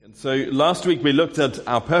So last week we looked at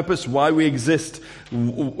our purpose, why we exist,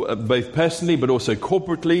 both personally but also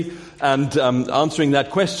corporately, and the answer to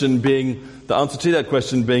that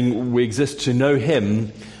question being we exist to know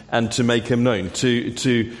Him and to make Him known,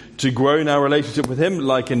 to grow in our relationship with Him,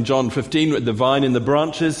 like in John 15 with the vine and the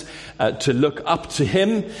branches, to look up to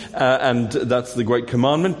Him, and that's the great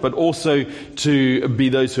commandment, but also to be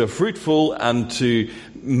those who are fruitful and to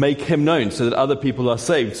make Him known so that other people are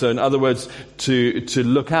saved. So in other words, to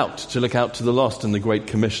look out to the lost in the Great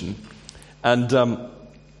Commission. And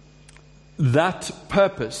that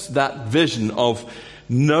purpose, that vision of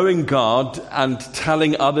knowing God and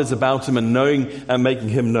telling others about Him and knowing and making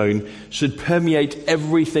Him known should permeate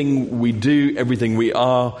everything we do, everything we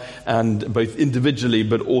are, and both individually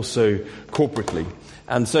but also corporately.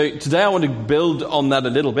 And so today I want to build on that a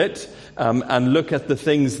little bit and look at the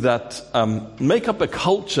things that make up a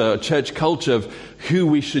culture, a church culture of who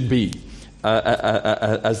we should be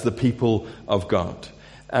as the people of God.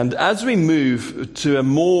 And as we move to a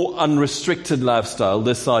more unrestricted lifestyle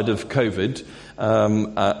this side of COVID,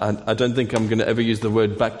 I don't think I'm going to ever use the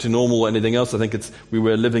word back to normal or anything else. I think we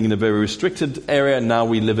were living in a very restricted area, and now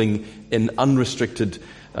we're living in unrestricted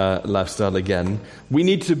lifestyle again. We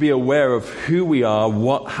need to be aware of who we are,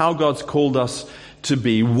 how God's called us to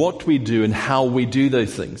be, what we do, and how we do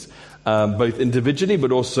those things, both individually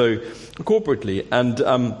but also corporately. And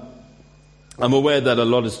I'm aware that a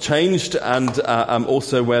lot has changed, and I'm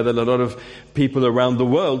also aware that a lot of people around the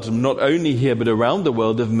world, not only here but around the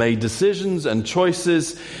world, have made decisions and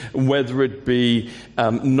choices, whether it be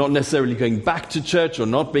not necessarily going back to church or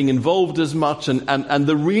not being involved as much. And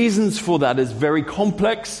the reasons for that is very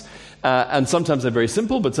complex. And sometimes they're very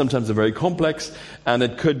simple, but sometimes they're very complex. And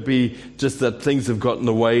it could be just that things have gotten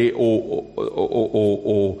away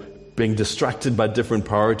or being distracted by different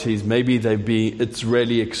priorities. Maybe it's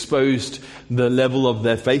really exposed the level of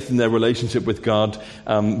their faith and their relationship with God,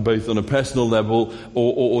 both on a personal level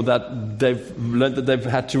or that they've learned that they've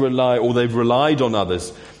had to rely or they've relied on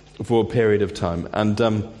others for a period of time. And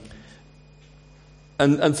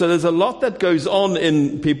so there's a lot that goes on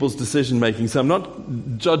in people's decision making. So I'm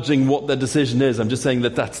not judging what their decision is. I'm just saying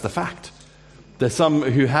that that's the fact. There's some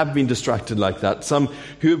who have been distracted like that. Some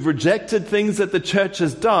who have rejected things that the church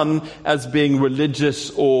has done as being religious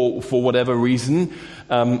or for whatever reason.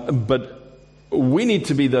 But we need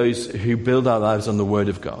to be those who build our lives on the Word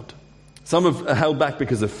of God. Some have held back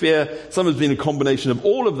because of fear. Some has been a combination of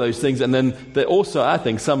all of those things. And then there are also, I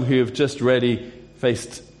think, some who have just really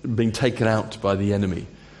faced being taken out by the enemy.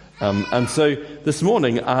 And so this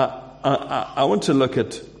morning, I want to look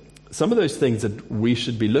at some of those things that we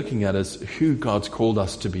should be looking at as who God's called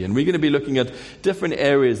us to be. And we're going to be looking at different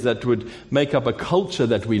areas that would make up a culture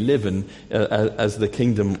that we live in as the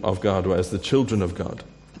kingdom of God or as the children of God.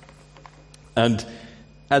 And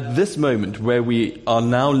at this moment where we are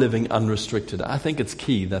now living unrestricted, I think it's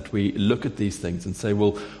key that we look at these things and say,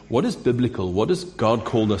 well, what is biblical? What has God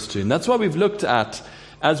called us to? And that's why we've looked at,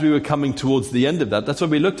 as we were coming towards the end of that, that's why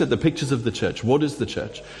we looked at the pictures of the church. What is the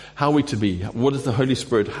church? How are we to be? What is the Holy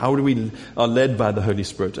Spirit? How do we are led by the Holy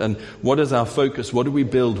Spirit? And what is our focus? What do we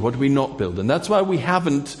build? What do we not build? And that's why we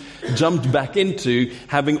haven't jumped back into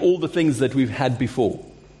having all the things that we've had before.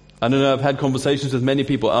 I don't know, I've had conversations with many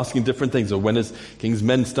people asking different things. Or when is King's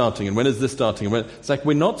Men starting? And when is this starting? It's like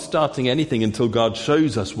we're not starting anything until God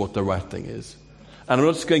shows us what the right thing is. And I'm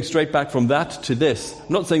not just going straight back from that to this.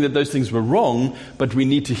 I'm not saying that those things were wrong, but we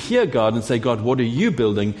need to hear God and say, God, what are you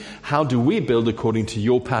building? How do we build according to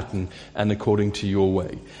your pattern and according to your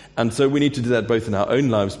way? And so we need to do that both in our own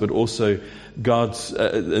lives, but also God's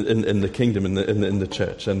in the kingdom, in the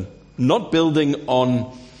church. And not building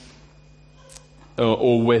on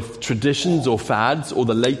or with traditions or fads or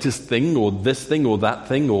the latest thing or this thing or that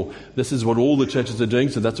thing or this is what all the churches are doing,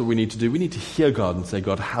 so that's what we need to do. We need to hear God and say,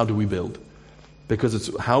 God, how do we build? Because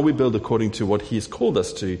it's how we build according to what He's called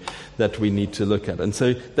us to that we need to look at. And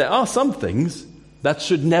so there are some things that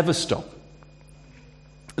should never stop.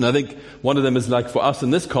 And I think one of them is, like for us in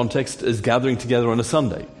this context, is gathering together on a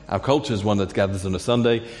Sunday. Our culture is one that gathers on a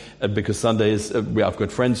Sunday because Sunday is, I've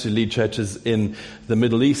got friends who lead churches in the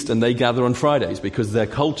Middle East and they gather on Fridays because their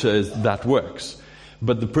culture is that works.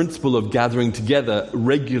 But the principle of gathering together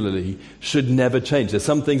regularly should never change. There's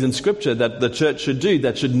some things in Scripture that the church should do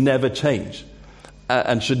that should never change.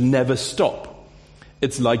 And should never stop.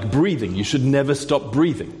 It's like breathing. You should never stop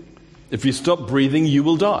breathing. If you stop breathing, you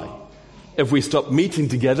will die. If we stop meeting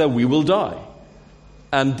together, we will die.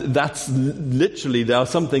 And that's literally, there are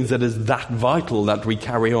some things that is that vital that we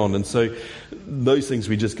carry on. And so those things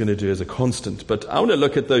we're just going to do as a constant. But I want to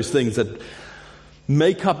look at those things that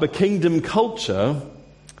make up a kingdom culture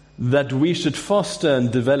that we should foster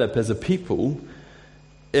and develop as a people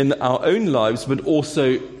in our own lives, but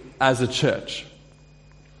also as a church.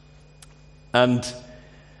 And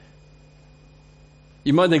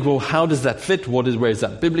you might think, well, how does that fit? Where is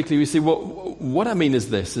that biblically? We see, what I mean is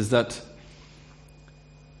this, is that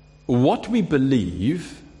what we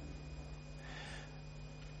believe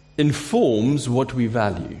informs what we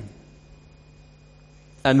value.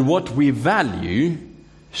 And what we value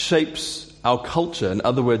shapes our culture. In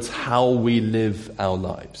other words, how we live our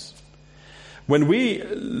lives. When we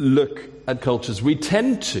look at cultures, we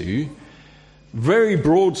tend to, very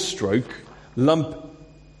broad stroke, lump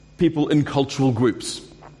people in cultural groups.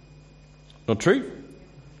 Not true?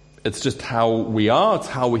 It's just how we are, it's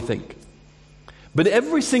how we think. But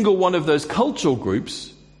every single one of those cultural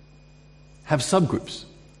groups have subgroups.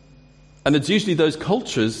 And it's usually those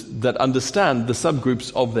cultures that understand the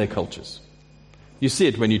subgroups of their cultures. You see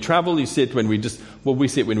it when you travel, you see it when we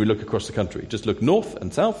see it when we look across the country. Just look north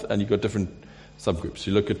and south and you've got different subgroups.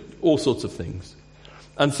 You look at all sorts of things.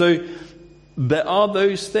 And so there are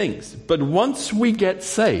those things. But once we get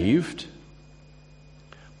saved,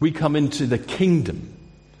 we come into the kingdom.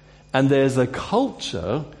 And there's a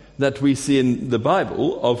culture that we see in the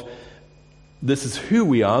Bible of this is who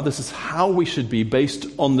we are, this is how we should be based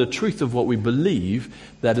on the truth of what we believe.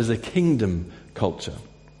 That is a kingdom culture.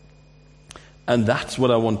 And that's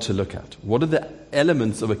what I want to look at. What are the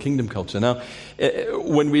elements of a kingdom culture? Now,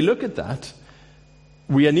 when we look at that,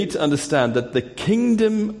 we need to understand that the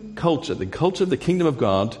kingdom culture, the culture of the kingdom of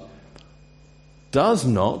God, does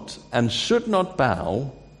not and should not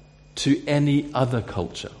bow to any other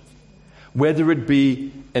culture. Whether it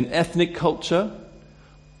be an ethnic culture,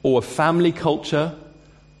 or a family culture,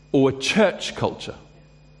 or a church culture.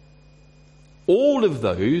 All of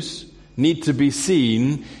those need to be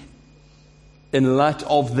seen in light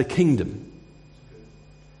of the kingdom.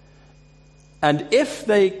 And if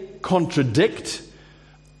they contradict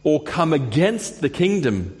or come against the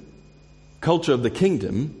kingdom, culture of the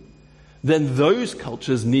kingdom, then those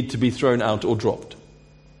cultures need to be thrown out or dropped.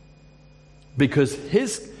 Because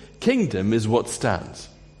his kingdom is what stands.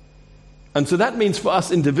 And so that means for us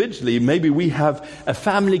individually, maybe we have a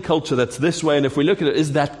family culture that's this way, and if we look at it,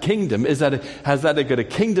 is that kingdom? Has that got a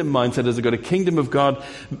kingdom mindset? Has it got a kingdom of God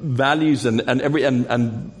values and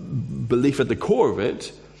belief at the core of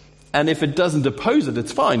it? And if it doesn't oppose it,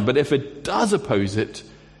 it's fine. But if it does oppose it,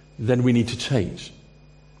 then we need to change.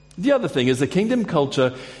 The other thing is the kingdom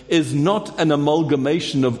culture is not an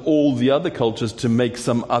amalgamation of all the other cultures to make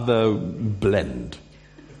some other blend.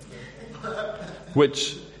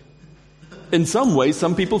 Which, in some ways,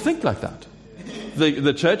 some people think like that.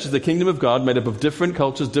 The church is the kingdom of God made up of different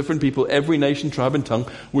cultures, different people, every nation, tribe and tongue,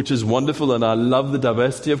 which is wonderful, and I love the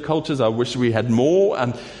diversity of cultures. I wish we had more.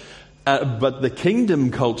 But the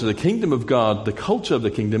kingdom culture, the kingdom of God, the culture of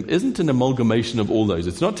the kingdom isn't an amalgamation of all those.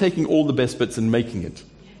 It's not taking all the best bits and making it.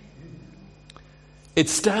 It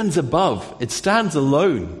stands above. It stands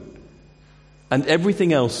alone. And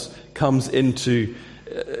everything else comes in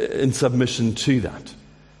submission to that.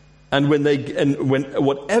 And when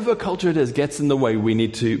whatever culture it is gets in the way, we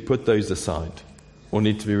need to put those aside or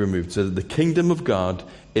need to be removed. So that the kingdom of God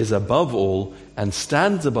is above all and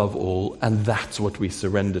stands above all, and that's what we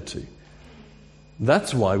surrender to.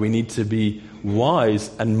 That's why we need to be wise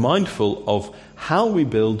and mindful of how we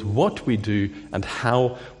build, what we do, and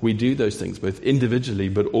how we do those things, both individually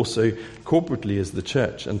but also corporately as the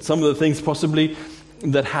church. And some of the things possibly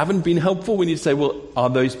that haven't been helpful, we need to say, well, are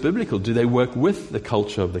those biblical? Do they work with the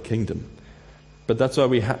culture of the kingdom? But that's why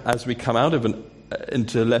as we come out of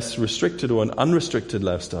into a less restricted or an unrestricted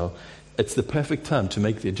lifestyle, it's the perfect time to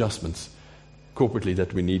make the adjustments corporately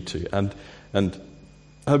that we need to. And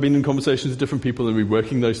I've been in conversations with different people, and we're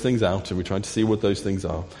working those things out, and we're trying to see what those things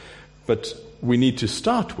are. But we need to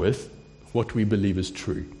start with what we believe is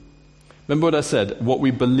true. Remember what I said, what we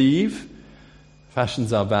believe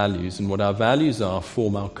fashions our values, and what our values are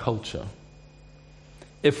form our culture.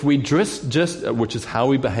 If we just which is how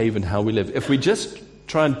we behave and how we live, if we just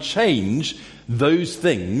try and change those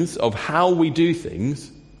things of how we do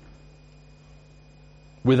things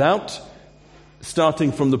without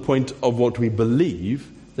starting from the point of what we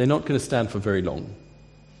believe, they're not going to stand for very long.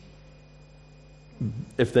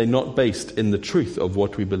 If they're not based in the truth of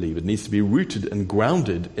what we believe, it needs to be rooted and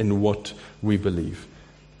grounded in what we believe.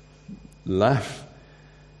 Life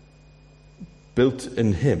built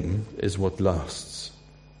in Him is what lasts.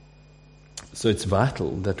 So it's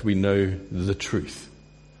vital that we know the truth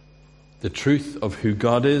of who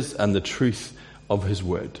God is and the truth of His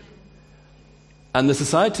Word. And the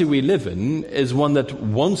society we live in is one that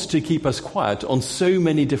wants to keep us quiet on so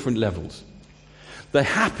many different levels. They're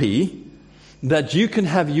happy that you can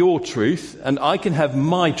have your truth and I can have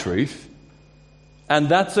my truth, and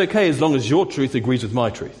that's okay as long as your truth agrees with my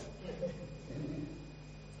truth.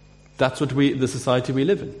 That's what the society we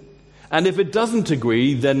live in. And if it doesn't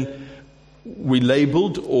agree, then we're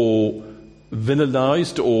labeled or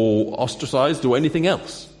villainized or ostracized or anything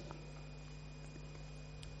else.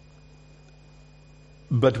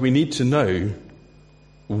 But we need to know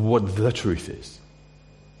what the truth is.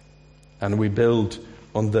 And we build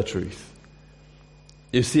on the truth.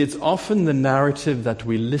 You see, it's often the narrative that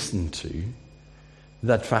we listen to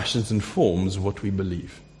that fashions and forms what we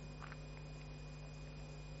believe.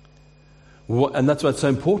 And that's why it's so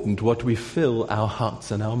important, what we fill our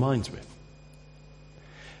hearts and our minds with.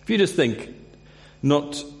 If you just think,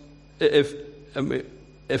 if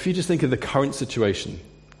you just think of the current situation,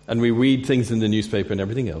 and we read things in the newspaper and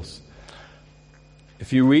everything else,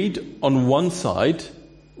 if you read on one side,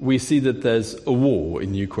 we see that there's a war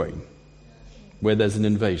in Ukraine, where there's an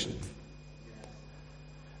invasion.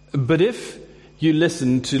 But if you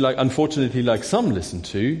listen to, unfortunately, like some listen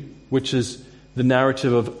to, which is the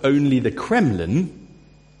narrative of only the Kremlin,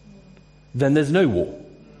 then there's no war.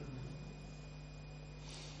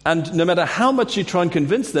 And no matter how much you try and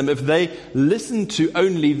convince them, if they listen to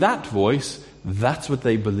only that voice, that's what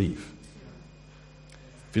they believe.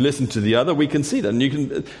 If you listen to the other, we can see that. And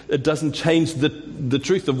it doesn't change the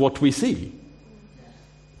truth of what we see.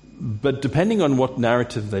 But depending on what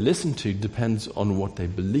narrative they listen to, depends on what they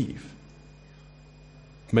believe.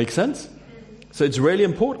 Make sense? So it's really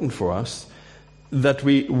important for us that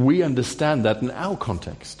we understand that in our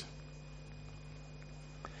context.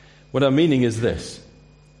 What I'm meaning is this.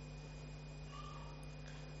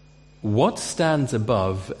 What stands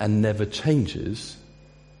above and never changes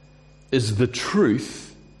is the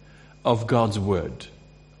truth of God's Word.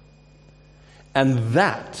 And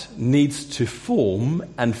that needs to form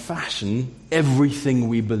and fashion everything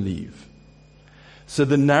we believe. So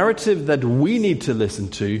the narrative that we need to listen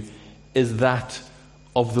to is that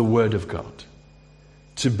of the Word of God,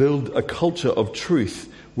 to build a culture of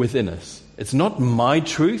truth within us. It's not my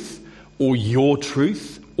truth or your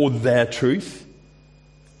truth or their truth.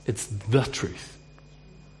 It's the truth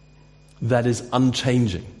that is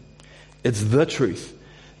unchanging. It's the truth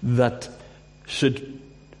that should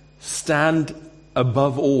stand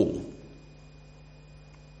above all.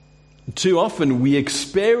 Too often we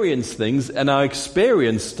experience things, and our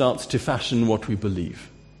experience starts to fashion what we believe.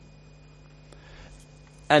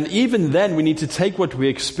 And even then, we need to take what we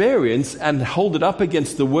experience and hold it up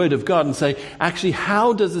against the Word of God and say, actually,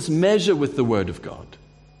 how does this measure with the Word of God?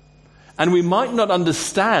 And we might not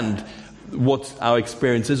understand what our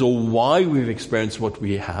experience is or why we've experienced what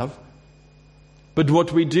we have. But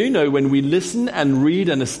what we do know when we listen and read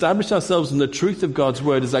and establish ourselves in the truth of God's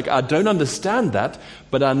Word is I don't understand that,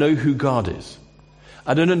 but I know who God is.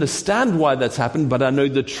 I don't understand why that's happened, but I know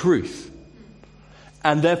the truth.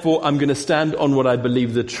 And therefore, I'm going to stand on what I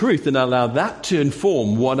believe the truth and allow that to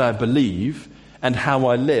inform what I believe and how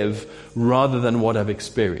I live rather than what I've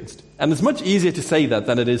experienced. And it's much easier to say that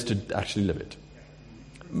than it is to actually live it.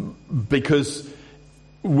 Because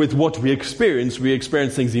with what we experience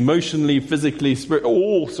things emotionally, physically,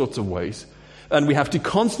 all sorts of ways. And we have to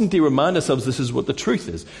constantly remind ourselves this is what the truth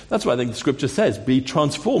is. That's why I think the Scripture says, be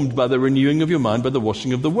transformed by the renewing of your mind, by the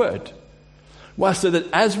washing of the Word. Why? So that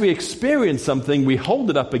as we experience something, we hold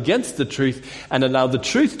it up against the truth and allow the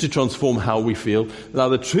truth to transform how we feel, allow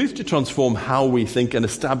the truth to transform how we think and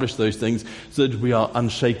establish those things so that we are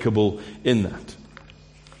unshakable in that.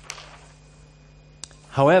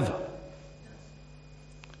 However,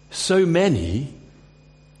 so many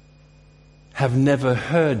have never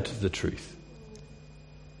heard the truth.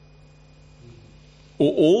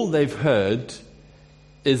 Or all they've heard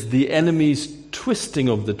is the enemy's twisting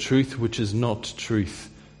of the truth, which is not truth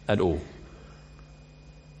at all.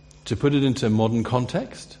 To put it into a modern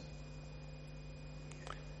context,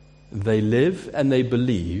 they live and they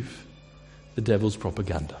believe the devil's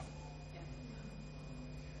propaganda.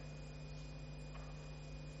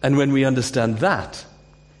 And when we understand that,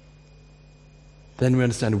 then we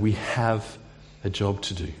understand we have a job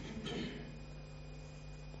to do.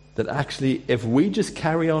 That actually, if we just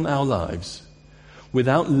carry on our lives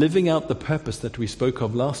without living out the purpose that we spoke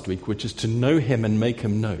of last week, which is to know Him and make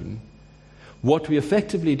Him known, what we're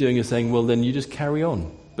effectively doing is saying, well, then you just carry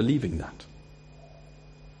on believing that.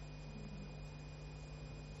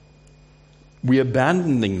 We're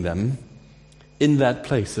abandoning them in that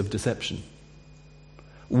place of deception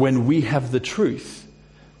when we have the truth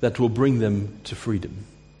that will bring them to freedom.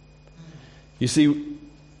 You see,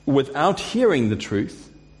 without hearing the truth,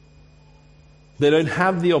 they don't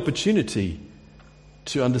have the opportunity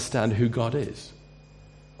to understand who God is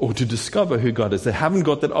or to discover who God is. They haven't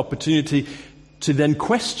got that opportunity to then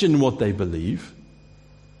question what they believe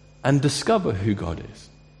and discover who God is.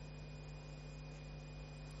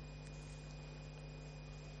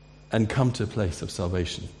 And come to a place of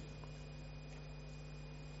salvation.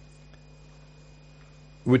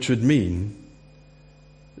 Which would mean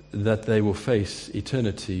that they will face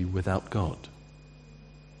eternity without God.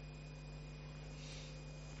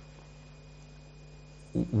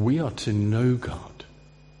 We are to know God.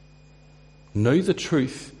 Know the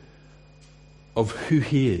truth of who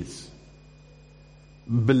He is.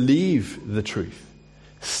 Believe the truth.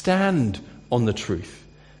 Stand on the truth.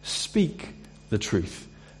 Speak the truth.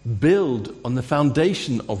 Build on the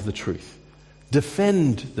foundation of the truth.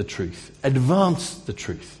 Defend the truth. Advance the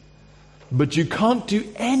truth. But you can't do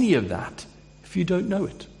any of that if you don't know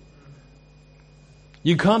it.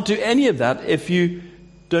 You can't do any of that if you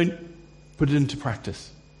don't put it into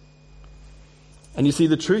practice. And you see,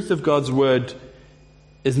 the truth of God's word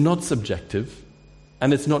is not subjective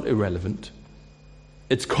and it's not irrelevant.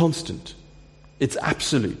 It's constant. It's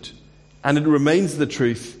absolute. And it remains the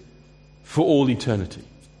truth for all eternity.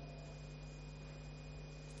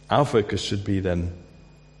 Our focus should be then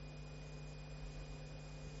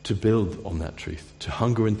to build on that truth, to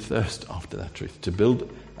hunger and thirst after that truth, to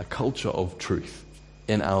build a culture of truth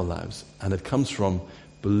in our lives. And it comes from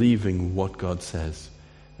believing what God says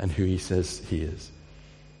and who He says He is.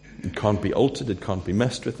 It can't be altered, it can't be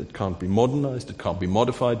messed with, it can't be modernized, it can't be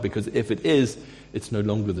modified, because if it is, it's no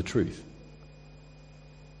longer the truth.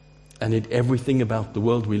 And everything about the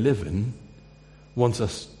world we live in wants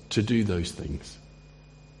us to do those things.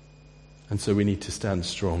 And so we need to stand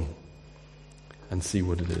strong and see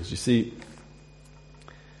what it is. You see,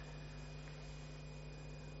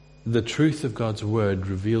 the truth of God's word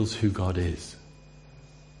reveals who God is.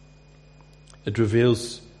 It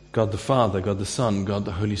reveals God the Father, God the Son, God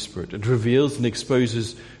the Holy Spirit. It reveals and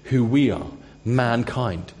exposes who we are,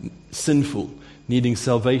 mankind, sinful, needing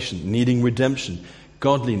salvation, needing redemption,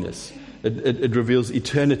 godliness. It reveals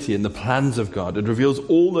eternity and the plans of God. It reveals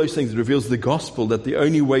all those things. It reveals the gospel, that the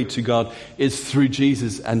only way to God is through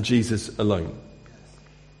Jesus and Jesus alone.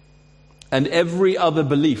 And every other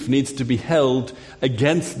belief needs to be held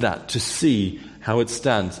against that to see how it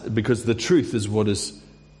stands, because the truth is what is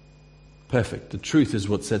perfect. The truth is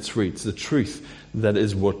what sets free. It's the truth that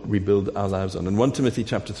is what we build our lives on. And 1 Timothy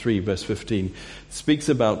chapter 3, verse 15 speaks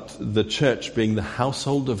about the church being the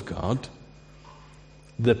household of God,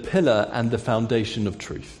 the pillar and the foundation of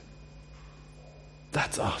truth.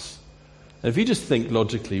 That's us. And if you just think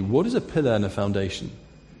logically, what is a pillar and a foundation?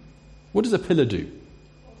 What does a pillar do?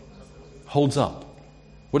 Holds up.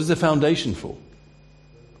 What is a foundation for?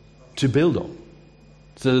 To build on,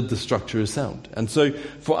 so that the structure is sound. And so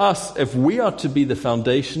for us, if we are to be the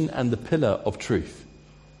foundation and the pillar of truth,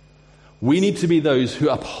 we need to be those who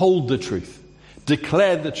uphold the truth,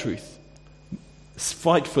 declare the truth,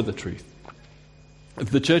 fight for the truth. If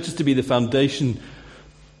the church is to be the foundation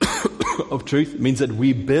of truth, it means that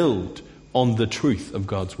we build on the truth of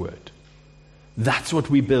God's word. That's what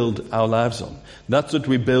we build our lives on. That's what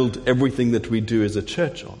we build everything that we do as a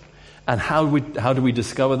church on. And how do we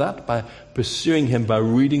discover that? By pursuing Him, by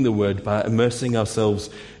reading the word, by immersing ourselves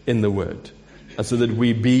in the word. And so that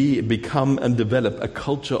we become and develop a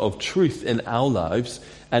culture of truth in our lives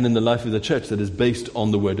and in the life of the church that is based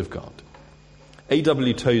on the word of God.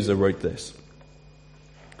 A.W. Tozer wrote this: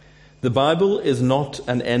 "The Bible is not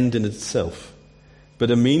an end in itself, but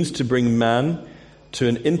a means to bring man to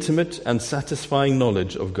an intimate and satisfying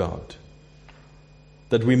knowledge of God,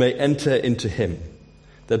 that we may enter into Him,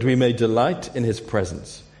 that we may delight in His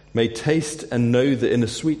presence, may taste and know the inner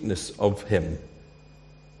sweetness of Him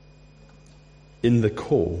in the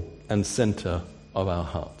core and center of our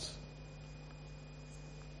hearts."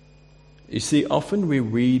 You see, often we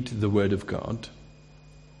read the Word of God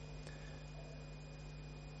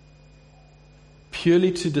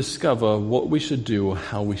purely to discover what we should do or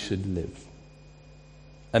how we should live,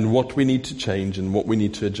 and what we need to change and what we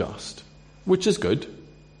need to adjust, which is good.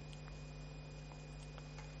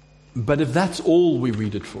 But if that's all we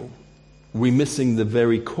read it for, we're missing the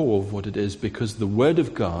very core of what it is, because the Word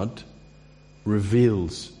of God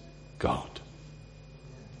reveals God.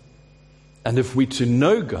 And if we're to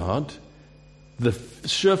know God, the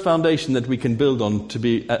sure foundation that we can build on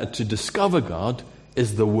to discover God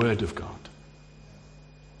is the Word of God.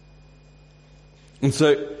 And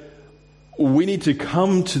so we need to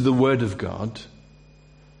come to the Word of God,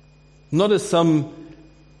 not as some,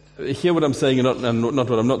 hear what I'm saying and not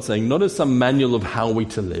what I'm not saying, not as some manual of how we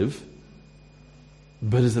to live,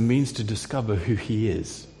 but as a means to discover who He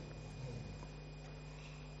is.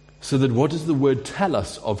 So that what does the Word tell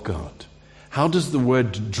us of God? How does the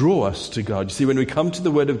Word draw us to God? You see, when we come to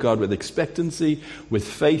the Word of God with expectancy, with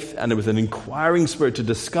faith, and with an inquiring spirit to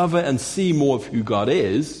discover and see more of who God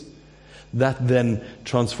is, that then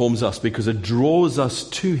transforms us because it draws us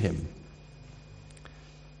to Him.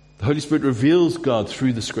 The Holy Spirit reveals God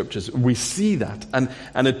through the Scriptures. We see that,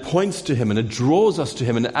 and it points to Him, and it draws us to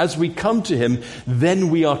Him. And as we come to Him, then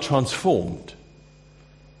we are transformed.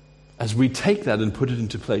 As we take that and put it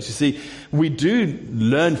into place. You see, we do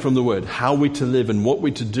learn from the Word how we're to live and what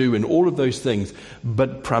we're to do and all of those things.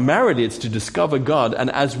 But primarily it's to discover God. And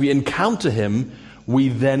as we encounter Him, we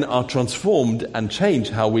then are transformed and change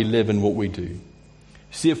how we live and what we do.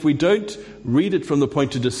 See, if we don't read it from the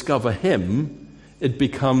point to discover Him, it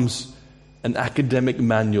becomes an academic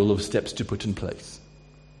manual of steps to put in place.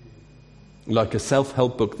 Like a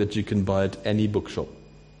self-help book that you can buy at any bookshop.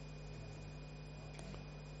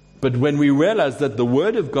 But when we realize that the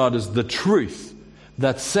Word of God is the truth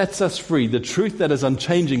that sets us free, the truth that is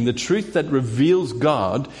unchanging, the truth that reveals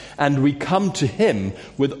God, and we come to Him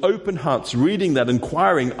with open hearts, reading that,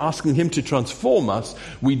 inquiring, asking Him to transform us,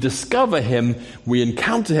 we discover Him, we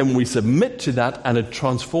encounter Him, we submit to that, and it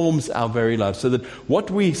transforms our very lives. So that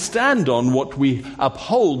what we stand on, what we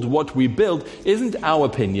uphold, what we build, isn't our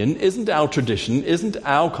opinion, isn't our tradition, isn't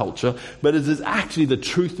our culture, but it is actually the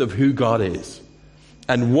truth of who God is.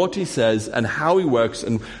 And what He says, and how He works,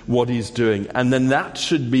 and what He's doing. And then that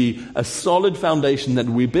should be a solid foundation that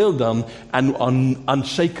we build on, and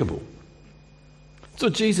unshakable. That's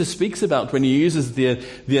what Jesus speaks about when He uses the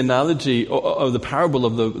analogy or the parable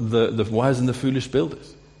of the wise and the foolish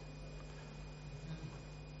builders.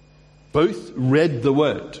 Both read the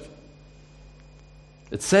Word.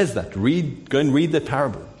 It says that. Go and read the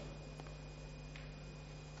parable.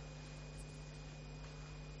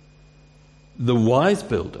 The wise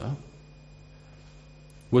builder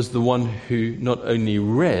was the one who not only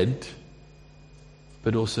read,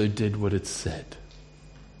 but also did what it said.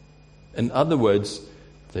 In other words,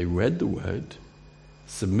 they read the Word,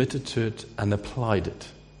 submitted to it, and applied it.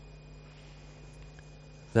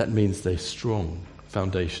 That means they're strong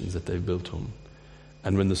foundations that they've built on.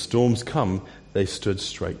 And when the storms come, they stood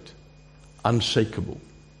straight, unshakable,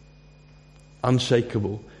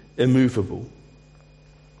 immovable.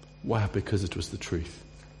 Why? Because it was the truth.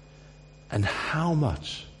 And how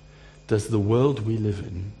much does the world we live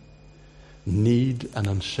in need an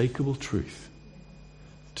unshakable truth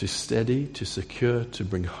to steady, to secure, to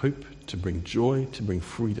bring hope, to bring joy, to bring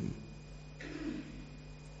freedom?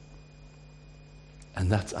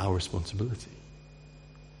 And that's our responsibility,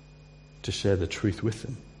 to share the truth with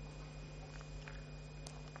them.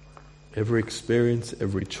 Every experience,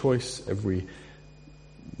 every choice, every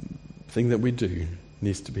thing that we do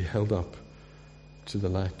needs to be held up to the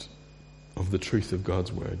light of the truth of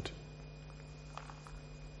God's Word.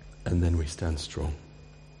 And then we stand strong.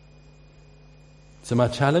 So my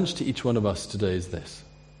challenge to each one of us today is this.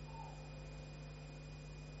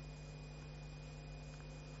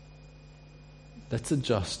 Let's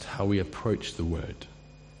adjust how we approach the Word.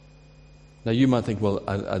 Now you might think, well,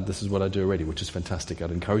 this is what I do already, which is fantastic. I'd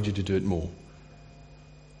encourage you to do it more.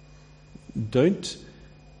 Don't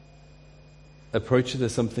approach it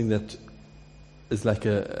as something that is like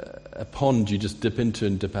a pond you just dip into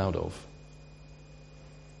and dip out of.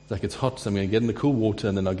 It's like it's hot, so I'm going to get in the cool water,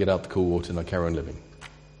 and then I'll get out the cool water and I'll carry on living.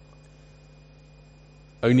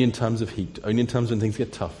 Only in times of heat, only in times when things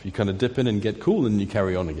get tough. You kind of dip in and get cool, and you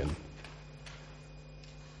carry on again.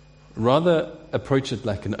 Rather approach it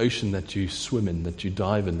like an ocean that you swim in, that you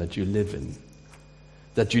dive in, that you live in.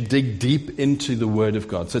 That you dig deep into the Word of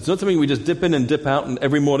God. So it's not something we just dip in and dip out, and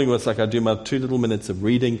every morning it's like I do my 2 little minutes of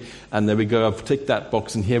reading, and there we go, I've ticked that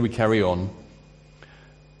box, and here we carry on.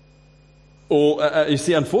 Or, you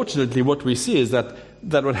see, unfortunately, what we see is that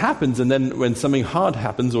what happens, and then when something hard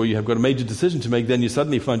happens, or you have got a major decision to make, then you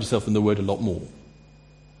suddenly find yourself in the Word a lot more.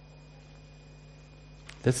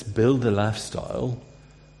 Let's build a lifestyle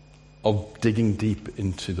of digging deep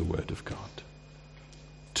into the Word of God.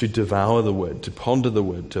 To devour the Word, to ponder the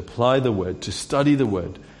Word, to apply the Word, to study the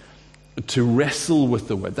Word, to wrestle with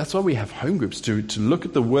the Word. That's why we have home groups, to look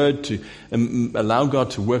at the Word, to allow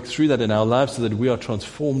God to work through that in our lives so that we are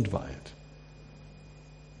transformed by it.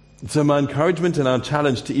 So my encouragement and our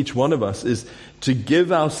challenge to each one of us is to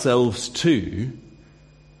give ourselves to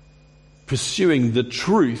pursuing the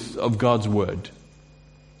truth of God's Word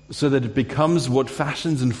so that it becomes what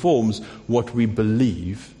fashions and forms what we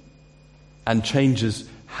believe and changes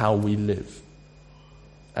how we live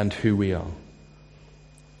and who we are,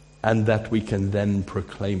 and that we can then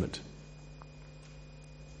proclaim it.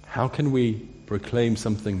 How can we proclaim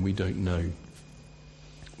something we don't know?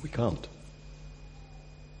 We can't.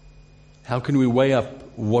 How can we weigh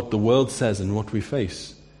up what the world says and what we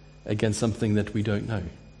face against something that we don't know?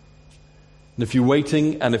 And if you're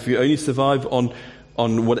waiting and if you only survive on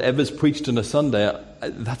whatever's preached on a Sunday,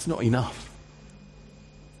 that's not enough.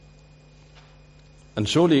 And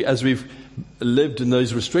surely as we've lived in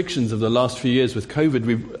those restrictions of the last few years with COVID,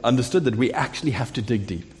 we've understood that we actually have to dig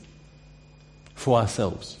deep for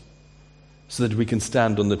ourselves so that we can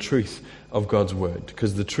stand on the truth of God's word,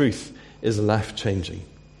 because the truth is life-changing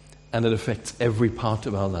and it affects every part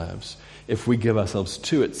of our lives. If we give ourselves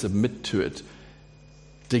to it, submit to it,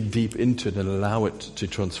 dig deep into it and allow it to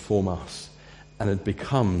transform us, and it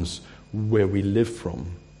becomes where we live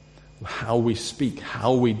from. How we speak,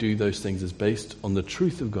 how we do those things is based on the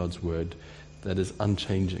truth of God's word that is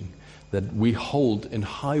unchanging, that we hold in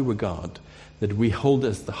high regard, that we hold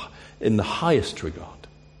in the highest regard,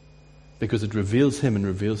 because it reveals Him and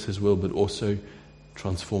reveals His will, but also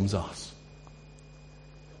transforms us.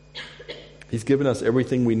 He's given us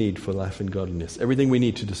everything we need for life and godliness, everything we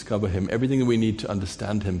need to discover Him, everything that we need to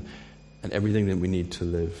understand Him, and everything that we need to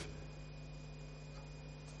live.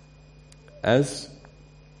 As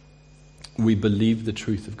we believe the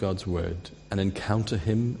truth of God's word and encounter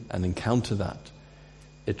Him and encounter that,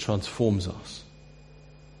 it transforms us.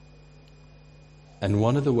 And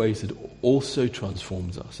one of the ways it also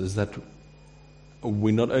transforms us is that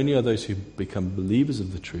we not only are those who become believers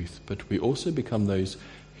of the truth, but we also become those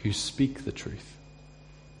who speak the truth.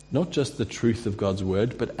 Not just the truth of God's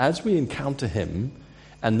word, but as we encounter Him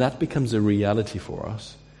and that becomes a reality for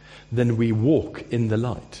us, then we walk in the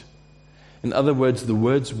light. In other words, the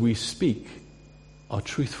words we speak are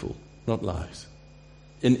truthful, not lies.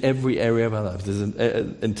 In every area of our lives,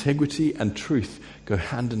 integrity and truth go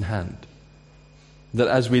hand in hand. That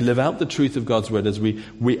as we live out the truth of God's word, as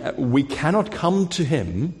we cannot come to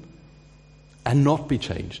Him and not be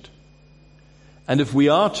changed. And if we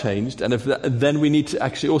are changed, and then we need to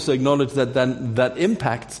actually also acknowledge that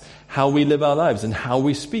impacts how we live our lives and how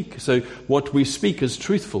we speak. So what we speak is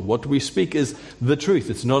truthful. What we speak is the truth.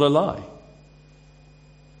 It's not a lie.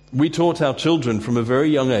 We taught our children from a very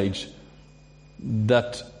young age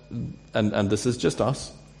that, and this is just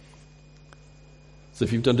us. So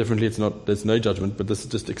if you've done differently, there's no judgment, but this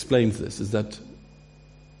just explains this, is that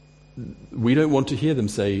we don't want to hear them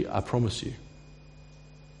say, "I promise you."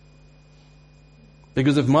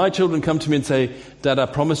 Because if my children come to me and say, "Dad, I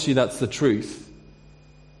promise you that's the truth,"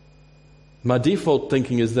 my default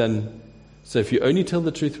thinking is then, so if you only tell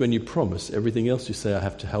the truth when you promise, everything else you say I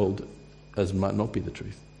have to hold as might not be the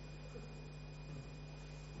truth.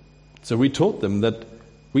 So we taught them that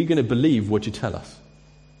we're going to believe what you tell us.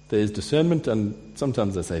 There is discernment, and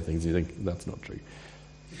sometimes they say things you think that's not true.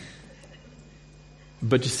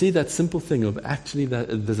 But you see that simple thing of actually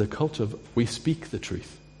that there's a culture of we speak the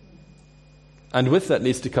truth. And with that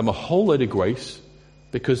needs to come a whole load of grace,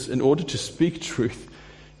 because in order to speak truth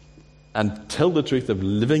and tell the truth of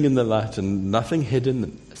living in the light and nothing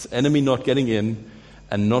hidden, this enemy not getting in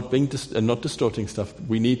and not distorting stuff,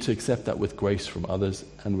 we need to accept that with grace from others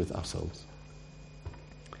and with ourselves.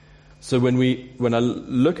 So when I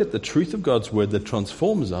look at the truth of God's word that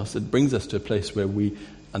transforms us, it brings us to a place where we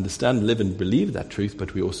understand, live and believe that truth,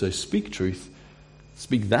 but we also speak truth,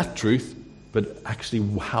 speak that truth, but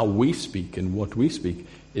actually how we speak and what we speak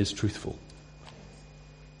is truthful.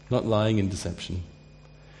 Not lying and deception.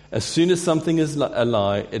 As soon as something is a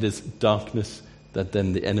lie, it is darkness that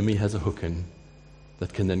then the enemy has a hook in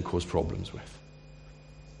that can then cause problems with.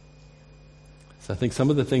 So I think some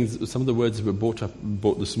of the words that were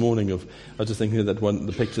brought this morning I was just thinking of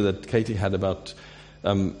the picture that Katie had about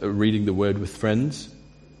reading the word with friends.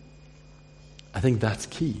 I think that's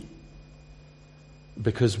key.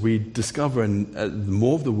 Because we discover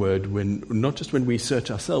more of the word not just when we search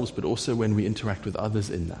ourselves, but also when we interact with others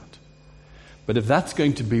in that. But if that's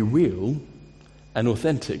going to be real and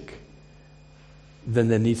authentic, then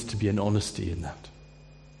there needs to be an honesty in that.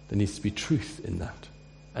 There needs to be truth in that,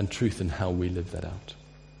 and truth in how we live that out.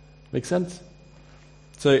 Make sense?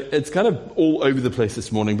 So it's kind of all over the place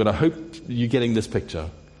this morning, but I hope you're getting this picture.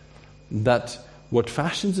 That what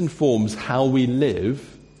fashions and forms how we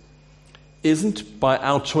live isn't by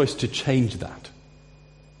our choice to change that,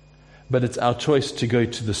 but it's our choice to go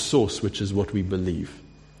to the source, which is what we believe.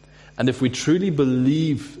 And if we truly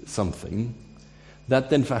believe something, that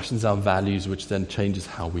then fashions our values, which then changes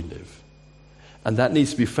how we live. And that needs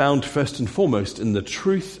to be found first and foremost in the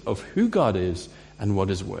truth of who God is and what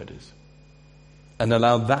His word is. And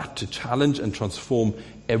allow that to challenge and transform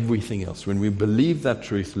everything else. When we believe that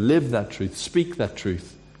truth, live that truth, speak that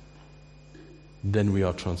truth, then we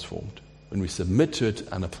are transformed. When we submit to it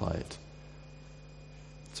and apply it.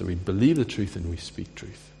 So we believe the truth and we speak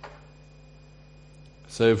truth.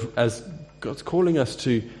 So as God's calling us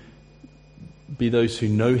to be those who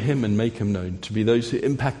know him and make him known, to be those who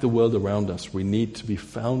impact the world around us, we need to be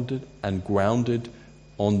founded and grounded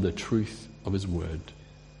on the truth of his word.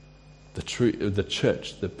 The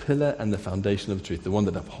church, the pillar and the foundation of the truth, the one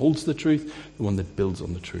that upholds the truth, the one that builds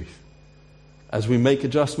on the truth. As we make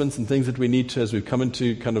adjustments and things that we need to, as we come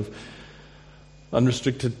into kind of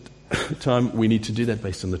unrestricted time, we need to do that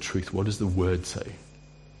based on the truth. What does the word say?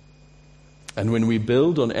 And when we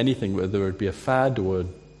build on anything, whether it be a fad or,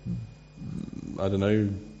 I don't know,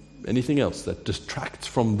 anything else that distracts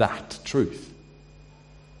from that truth,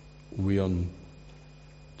 we're on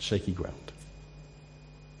shaky ground.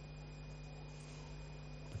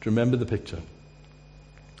 But remember the picture.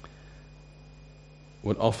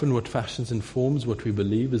 What fashions and forms what we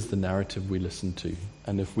believe is the narrative we listen to.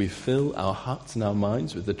 And if we fill our hearts and our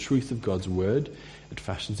minds with the truth of God's word, it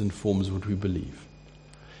fashions and forms what we believe.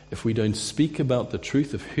 If we don't speak about the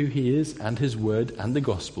truth of who he is and his word and the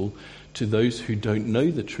gospel to those who don't know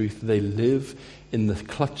the truth, they live in the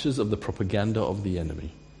clutches of the propaganda of the enemy.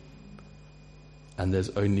 And there's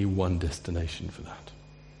only one destination for that.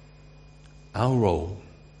 Our role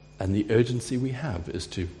and the urgency we have is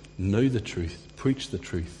to know the truth, preach the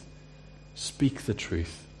truth, speak the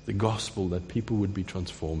truth, the gospel, that people would be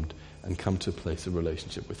transformed and come to a place of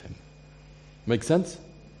relationship with him. Make sense?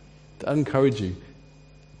 To encourage you,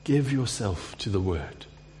 give yourself to the word.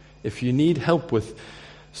 If you need help with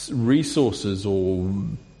resources or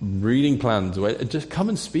reading plans, just come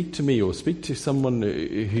and speak to me or speak to someone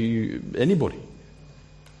anybody.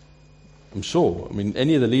 I'm sure,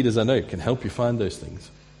 any of the leaders I know can help you find those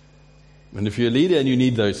things. And if you're a leader and you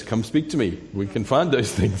need those, come speak to me. We can find those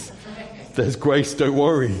things. There's grace, don't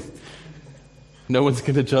worry. No one's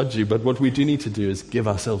going to judge you, but what we do need to do is give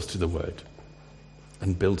ourselves to the word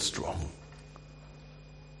and build strong.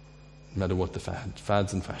 No matter what the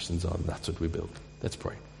fads and fashions are, that's what we build. Let's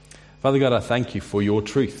pray. Father God, I thank you for your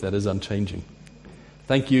truth that is unchanging.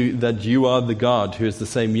 Thank you that you are the God who is the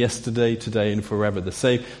same yesterday, today, and forever. The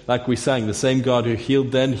same, like we sang, the same God who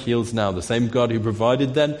healed then, heals now. The same God who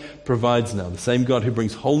provided then, provides now. The same God who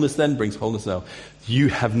brings wholeness then, brings wholeness now. You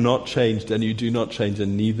have not changed, and you do not change,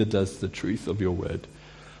 and neither does the truth of your word.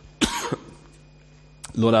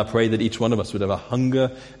 Lord, I pray that each one of us would have a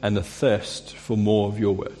hunger and a thirst for more of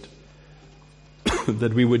your word.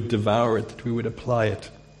 That we would devour it, that we would apply it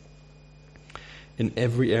in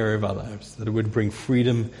every area of our lives, that it would bring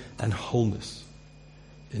freedom and wholeness.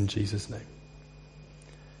 In Jesus' name.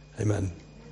 Amen.